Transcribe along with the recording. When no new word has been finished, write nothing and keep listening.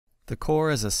The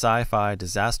Core is a sci-fi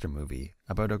disaster movie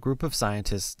about a group of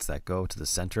scientists that go to the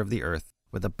center of the Earth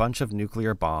with a bunch of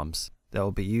nuclear bombs that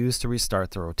will be used to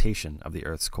restart the rotation of the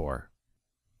Earth's core.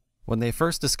 When they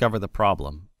first discover the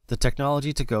problem, the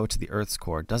technology to go to the Earth's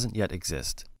core doesn't yet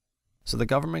exist, so the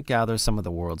government gathers some of the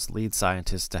world's lead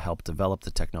scientists to help develop the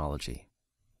technology.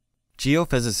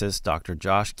 Geophysicist Dr.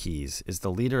 Josh Keyes is the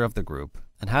leader of the group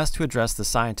and has to address the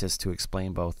scientists to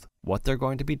explain both what they're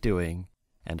going to be doing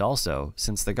and also,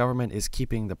 since the government is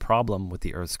keeping the problem with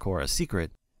the Earth's core a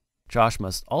secret, Josh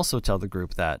must also tell the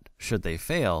group that, should they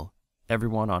fail,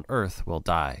 everyone on Earth will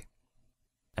die.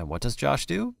 And what does Josh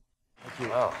do?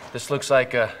 Wow, this looks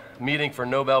like a meeting for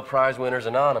Nobel Prize winners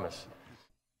Anonymous.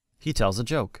 He tells a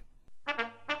joke.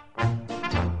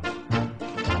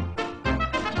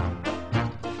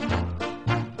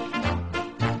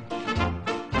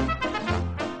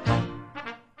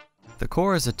 The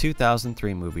Core is a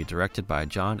 2003 movie directed by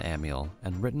John Amiel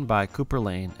and written by Cooper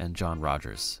Lane and John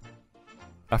Rogers.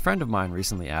 A friend of mine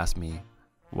recently asked me,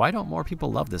 why don't more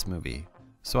people love this movie?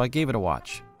 So I gave it a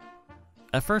watch.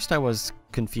 At first I was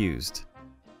confused.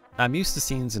 I'm used to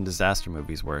scenes in disaster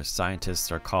movies where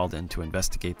scientists are called in to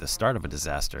investigate the start of a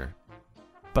disaster,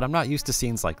 but I'm not used to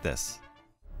scenes like this.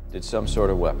 Did some sort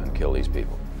of weapon kill these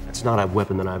people? It's not a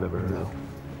weapon that I've ever heard of.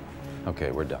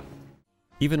 Okay, we're done.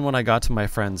 Even when I got to my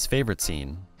friend's favorite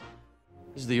scene,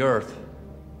 This is the Earth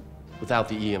without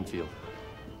the EM field.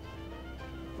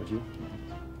 Would you?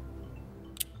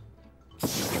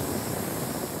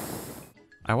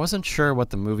 I wasn't sure what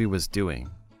the movie was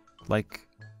doing. Like,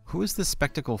 who is this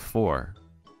spectacle for?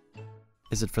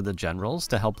 Is it for the generals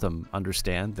to help them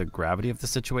understand the gravity of the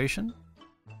situation?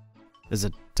 Is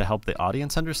it to help the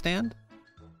audience understand?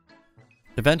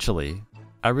 Eventually,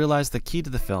 I realized the key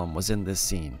to the film was in this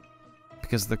scene,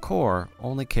 because the Core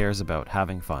only cares about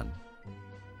having fun.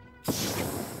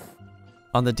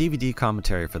 On the DVD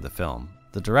commentary for the film,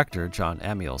 the director, John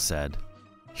Amiel, said,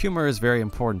 "Humor is very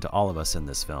important to all of us in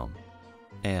this film,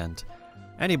 and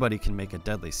anybody can make a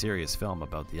deadly serious film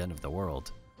about the end of the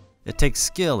world. It takes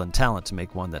skill and talent to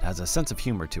make one that has a sense of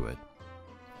humor to it.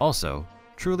 Also,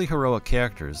 truly heroic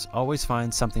characters always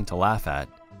find something to laugh at,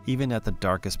 even at the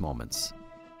darkest moments."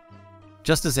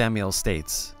 Just as Amiel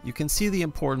states, you can see the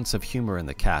importance of humor in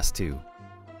the cast too.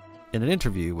 In an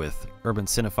interview with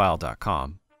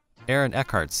UrbanCinephile.com, Aaron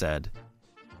Eckhart said,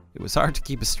 "It was hard to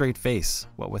keep a straight face,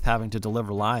 what with having to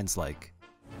deliver lines like,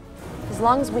 As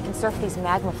long as we can surf these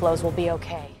magma flows, we'll be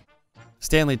okay."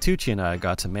 Stanley Tucci and I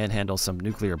got to manhandle some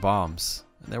nuclear bombs,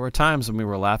 and there were times when we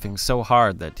were laughing so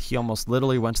hard that he almost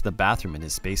literally went to the bathroom in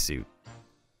his spacesuit.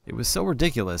 It was so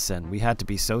ridiculous and we had to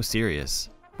be so serious,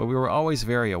 but we were always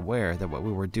very aware that what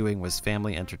we were doing was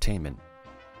family entertainment.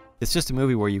 It's just a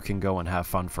movie where you can go and have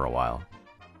fun for a while.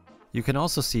 You can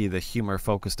also see the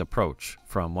humor-focused approach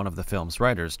from one of the film's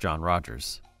writers, John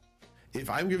Rogers. If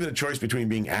I'm given a choice between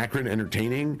being accurate and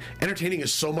entertaining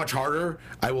is so much harder,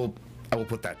 I will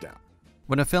put that down.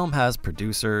 When a film has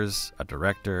producers, a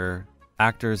director,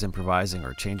 actors improvising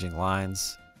or changing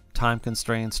lines, time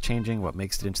constraints changing what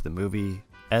makes it into the movie,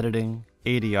 editing,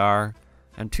 ADR,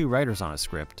 and 2 writers on a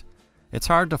script, it's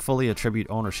hard to fully attribute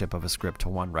ownership of a script to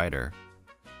one writer.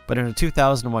 But in a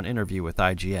 2001 interview with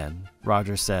IGN,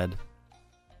 Rogers said,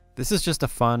 "This is just a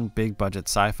fun, big-budget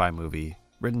sci-fi movie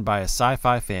written by a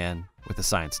sci-fi fan with a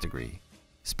science degree,"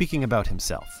 speaking about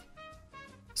himself.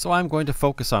 So I'm going to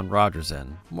focus on Rogers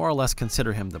and more or less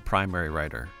consider him the primary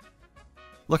writer.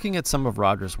 Looking at some of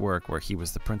Rogers' work where he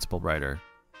was the principal writer,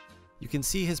 you can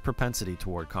see his propensity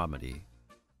toward comedy.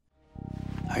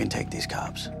 I can take these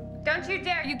cops. Don't you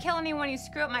dare! You kill anyone, you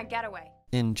screw up my getaway.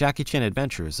 In Jackie Chan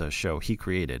Adventures, a show he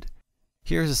created,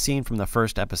 here's a scene from the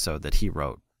first episode that he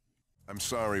wrote. "I'm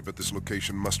sorry, but this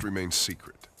location must remain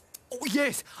secret." Oh,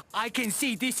 yes, I can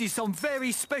see this is some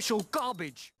very special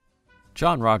garbage.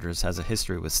 John Rogers has a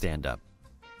history with stand-up.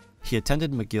 He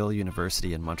attended McGill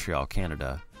University in Montreal,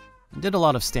 Canada, and did a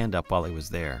lot of stand-up while he was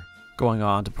there, going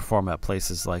on to perform at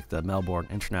places like the Melbourne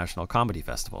International Comedy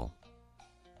Festival.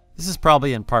 This is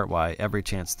probably in part why every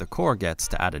chance the Core gets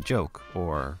to add a joke,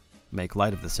 or make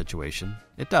light of the situation,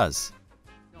 it does.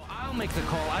 No, I'll make the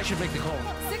call. I should make the call.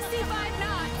 65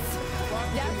 knots!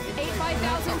 Depth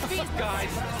 85,000 feet! Guys,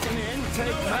 come in,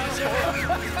 take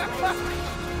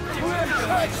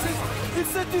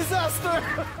It's a disaster!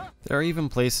 There are even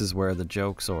places where the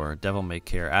jokes or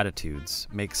devil-may-care attitudes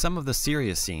make some of the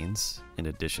serious scenes, in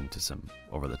addition to some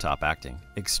over-the-top acting,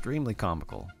 extremely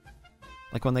comical.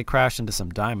 Like when they crash into some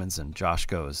diamonds and Josh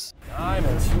goes,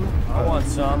 Diamonds? I want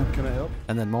some. Can I help?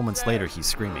 and then moments later he's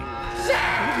screaming.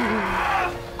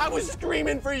 I was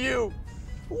screaming for you!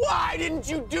 Why didn't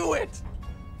you do it?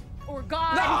 Or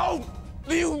God! No!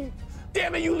 You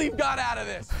Damn it, you leave God out of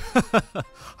this!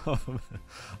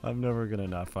 I'm never gonna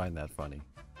not find that funny.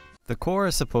 The Core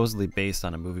is supposedly based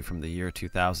on a movie from the year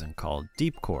 2000 called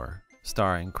Deep Core,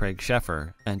 starring Craig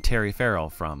Sheffer and Terry Farrell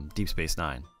from Deep Space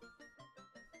Nine.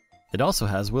 It also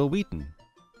has Will Wheaton.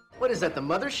 What is that, the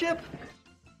mothership?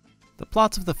 The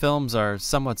plots of the films are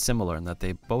somewhat similar in that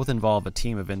they both involve a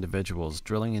team of individuals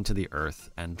drilling into the Earth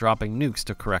and dropping nukes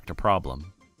to correct a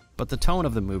problem, but the tone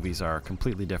of the movies are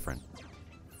completely different.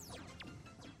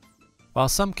 While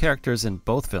some characters in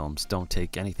both films don't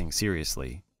take anything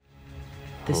seriously,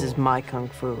 this is my kung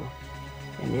fu,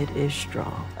 and it is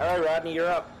strong. All right, Rodney, you're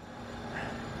up.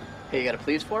 Hey, you got a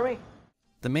please for me?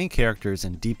 the main characters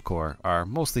in Deep Core are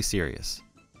mostly serious.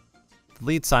 The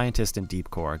lead scientist in Deep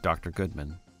Core, Dr.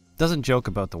 Goodman, doesn't joke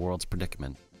about the world's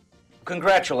predicament.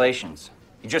 Congratulations.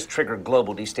 You just triggered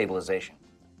global destabilization.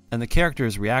 And the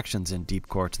characters' reactions in Deep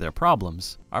Core to their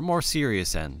problems are more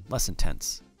serious and less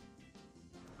intense.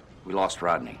 We lost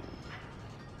Rodney.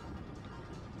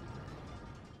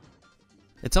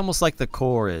 It's almost like the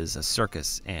Core is a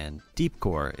circus and Deep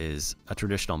Core is a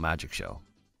traditional magic show.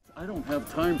 I don't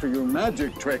have time for your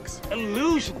magic tricks.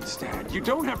 Illusions, Dad. You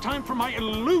don't have time for my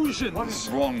illusions. What is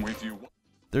wrong with you?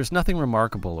 There's nothing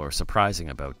remarkable or surprising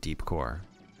about Deep Core,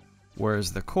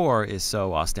 whereas the Core is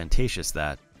so ostentatious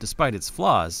that, despite its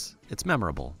flaws, it's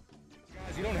memorable.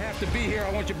 Guys, you don't have to be here.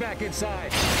 I want you back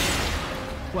inside.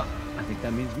 Well, I think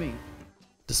that means me.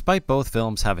 Despite both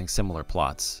films having similar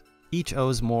plots, each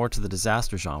owes more to the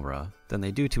disaster genre than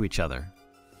they do to each other.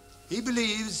 He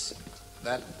believes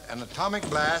that an atomic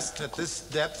blast at this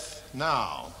depth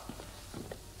now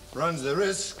runs the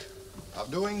risk of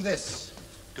doing this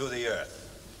to the Earth.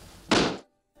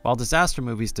 While disaster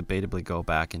movies debatably go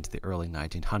back into the early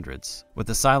 1900s with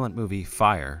the silent movie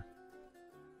Fire,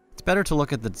 it's better to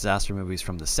look at the disaster movies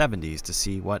from the 70s to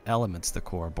see what elements the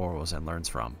Core borrows and learns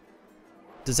from.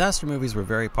 Disaster movies were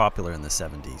very popular in the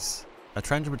 70s, a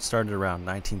trend which started around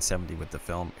 1970 with the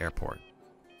film Airport.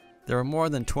 There were more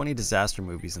than 20 disaster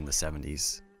movies in the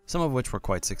 70s, some of which were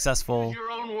quite successful, In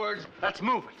your own words, let's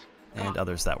move it. and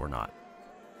others that were not.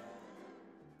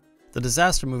 The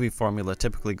disaster movie formula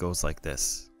typically goes like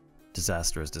this.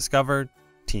 Disaster is discovered,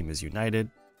 team is united,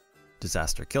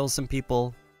 disaster kills some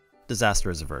people, disaster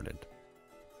is averted.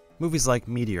 Movies like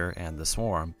Meteor and The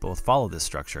Swarm both follow this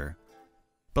structure,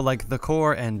 but like The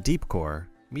Core and Deep Core,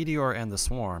 Meteor and The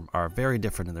Swarm are very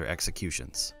different in their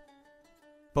executions.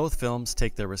 Both films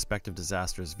take their respective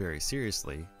disasters very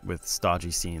seriously, with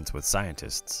stodgy scenes with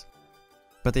scientists,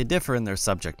 but they differ in their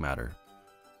subject matter.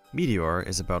 Meteor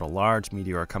is about a large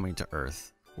meteor coming to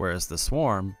Earth, whereas The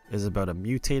Swarm is about a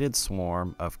mutated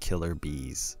swarm of killer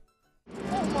bees.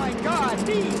 Oh my God!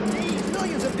 Bees!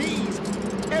 Millions of bees!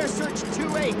 Air Search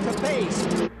 2-8 to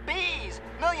base! Bees!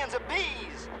 Millions of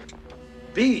bees!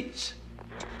 Bees?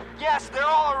 Yes, they're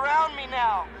all around me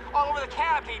now! All over the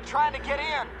canopy, trying to get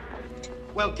in!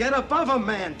 Well, get above them,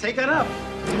 man! Take it up!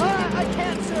 I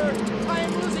can't, sir! I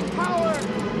am losing power!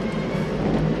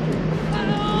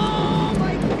 Oh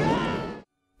my God!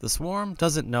 The Swarm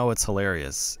doesn't know it's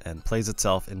hilarious and plays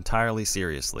itself entirely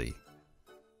seriously.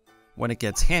 When it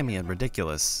gets hammy and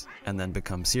ridiculous, and then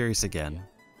becomes serious again,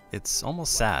 it's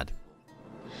almost sad.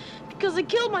 Because I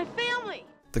killed my family!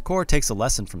 The Core takes a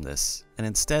lesson from this, and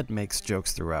instead makes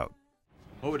jokes throughout.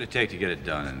 What would it take to get it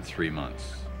done in 3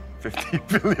 months?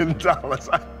 $50 billion.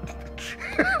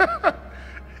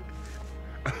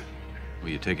 Will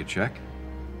you take a check?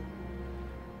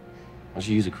 Why don't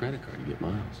you use a credit card to get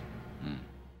miles?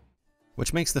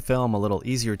 Which makes the film a little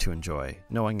easier to enjoy,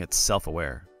 knowing it's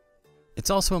self-aware.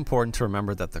 It's also important to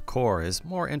remember that the Core is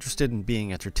more interested in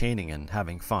being entertaining and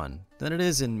having fun than it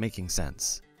is in making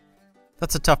sense.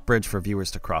 That's a tough bridge for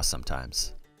viewers to cross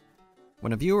sometimes.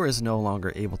 When a viewer is no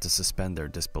longer able to suspend their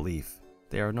disbelief,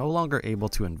 they are no longer able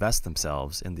to invest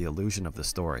themselves in the illusion of the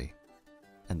story.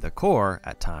 And the Core,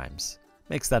 at times,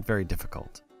 makes that very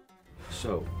difficult.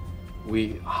 So,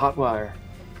 we hotwire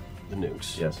the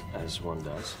nukes, yes, as one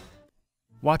does.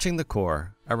 Watching The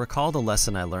Core, I recalled a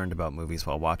lesson I learned about movies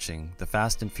while watching The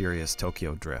Fast and Furious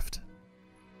Tokyo Drift.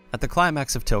 At the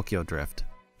climax of Tokyo Drift,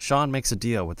 Sean makes a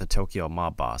deal with the Tokyo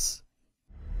mob boss.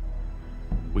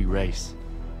 We race.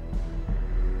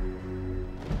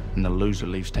 And the loser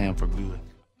leaves town for good.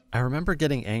 I remember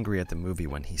getting angry at the movie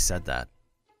when he said that.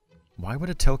 Why would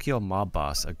a Tokyo mob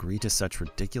boss agree to such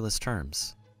ridiculous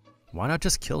terms? Why not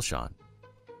just kill Sean?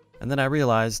 And then I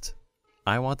realized,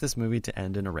 I want this movie to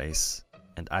end in a race,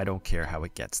 and I don't care how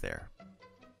it gets there.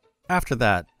 After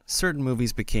that, certain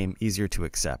movies became easier to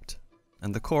accept,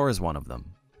 and The Core is one of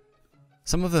them.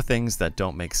 Some of the things that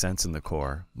don't make sense in The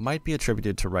Core might be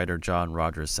attributed to writer John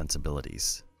Rogers'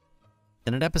 sensibilities.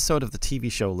 In an episode of the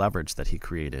TV show Leverage that he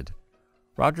created,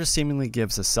 Rogers seemingly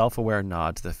gives a self-aware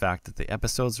nod to the fact that the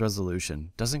episode's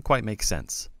resolution doesn't quite make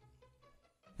sense.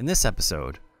 In this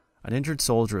episode, an injured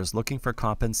soldier is looking for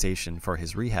compensation for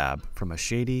his rehab from a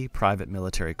shady private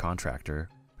military contractor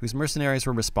whose mercenaries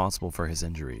were responsible for his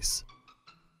injuries.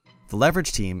 The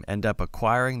Leverage team end up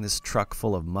acquiring this truck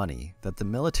full of money that the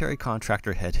military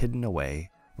contractor had hidden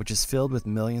away, which is filled with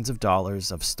millions of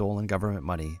dollars of stolen government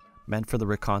money meant for the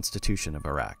reconstitution of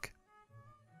Iraq.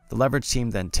 The Leverage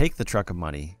team then take the truck of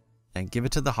money and give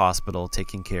it to the hospital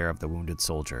taking care of the wounded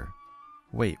soldier.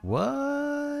 Wait,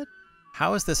 what?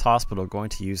 How is this hospital going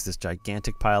to use this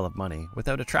gigantic pile of money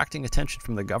without attracting attention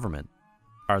from the government?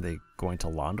 Are they going to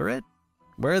launder it?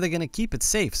 Where are they going to keep it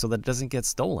safe so that it doesn't get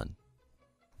stolen?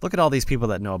 Look at all these people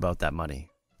that know about that money.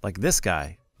 Like this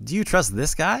guy. Do you trust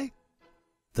this guy?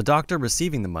 The doctor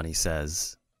receiving the money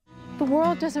says, "The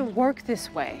world doesn't work this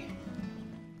way."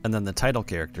 And then the title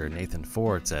character, Nathan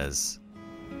Ford, says,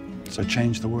 "So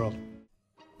change the world."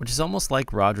 Which is almost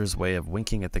like Rogers' way of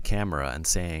winking at the camera and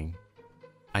saying,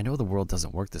 "I know the world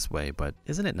doesn't work this way, but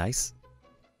isn't it nice?"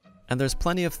 And there's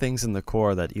plenty of things in the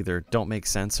core that either don't make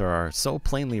sense or are so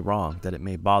plainly wrong that it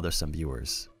may bother some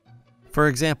viewers. For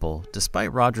example,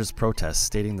 despite Rogers' protests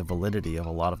stating the validity of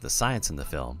a lot of the science in the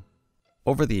film,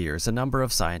 over the years a number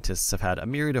of scientists have had a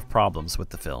myriad of problems with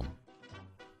the film.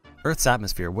 Earth's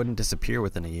atmosphere wouldn't disappear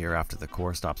within a year after the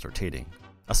core stops rotating.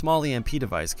 A small EMP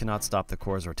device cannot stop the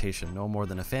core's rotation no more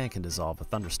than a fan can dissolve a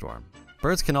thunderstorm.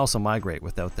 Birds can also migrate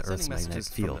without the Earth's magnetic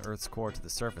field. From the Earth's core to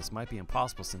the surface might be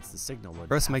impossible since the signal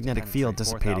would Earth's magnetic field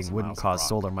dissipating wouldn't cause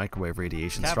solar microwave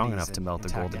radiation strong enough to melt the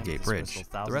Golden Gate Bridge.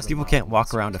 The rest people can't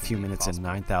walk around a few minutes in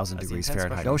 9,000 degrees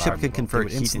Fahrenheit. No ship can convert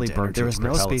heat into energy. There is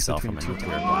no space between two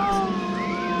nuclear blast.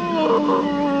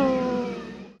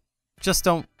 Just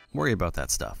don't worry about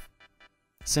that stuff.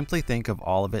 Simply think of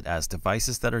all of it as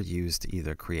devices that are used to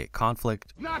either create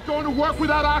conflict, Not going to work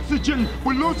without oxygen.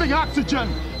 We're losing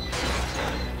oxygen.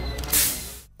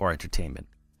 or entertainment.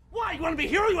 Why? You want to be a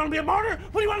hero? You want to be a martyr?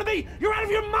 What do you want to be? You're out of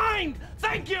your mind!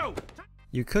 Thank you!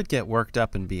 You could get worked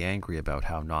up and be angry about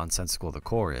how nonsensical the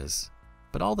core is,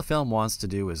 but all the film wants to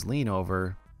do is lean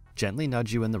over, gently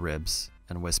nudge you in the ribs,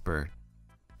 and whisper,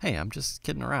 "Hey, I'm just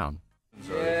kidding around."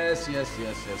 Yes.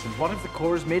 And what if the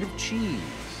core is made of cheese?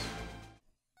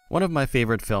 One of my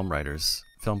favorite film writers,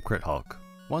 Film Crit Hulk,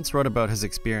 once wrote about his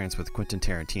experience with Quentin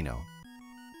Tarantino.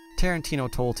 Tarantino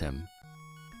told him,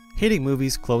 "Hating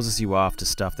movies closes you off to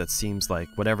stuff that seems like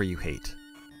whatever you hate,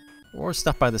 or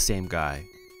stuff by the same guy.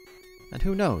 And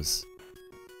who knows?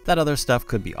 That other stuff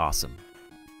could be awesome.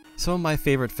 Some of my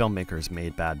favorite filmmakers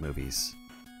made bad movies.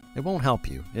 It won't help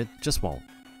you, it just won't.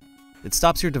 It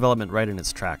stops your development right in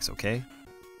its tracks, okay?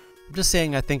 I'm just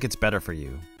saying I think it's better for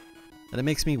you. And it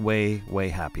makes me way, way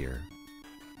happier.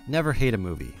 Never hate a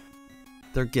movie.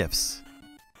 They're gifts.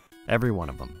 Every one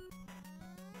of them.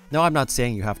 No, I'm not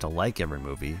saying you have to like every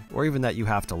movie, or even that you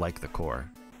have to like the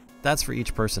core. That's for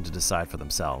each person to decide for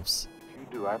themselves. If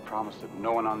you do, I promise that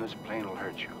no one on this plane will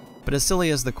hurt you. But as silly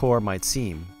as the core might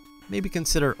seem, maybe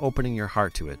consider opening your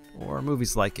heart to it, or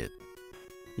movies like it.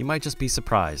 You might just be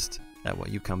surprised at what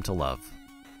you come to love.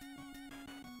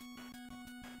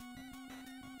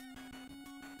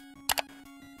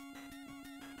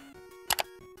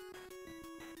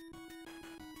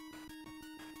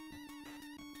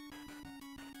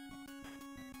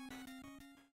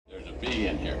 There's a bee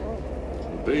in here.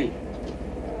 A bee?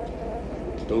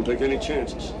 Don't take any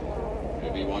chances.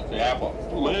 Maybe he wants the apple.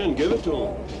 Oh, man, give it to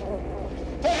him.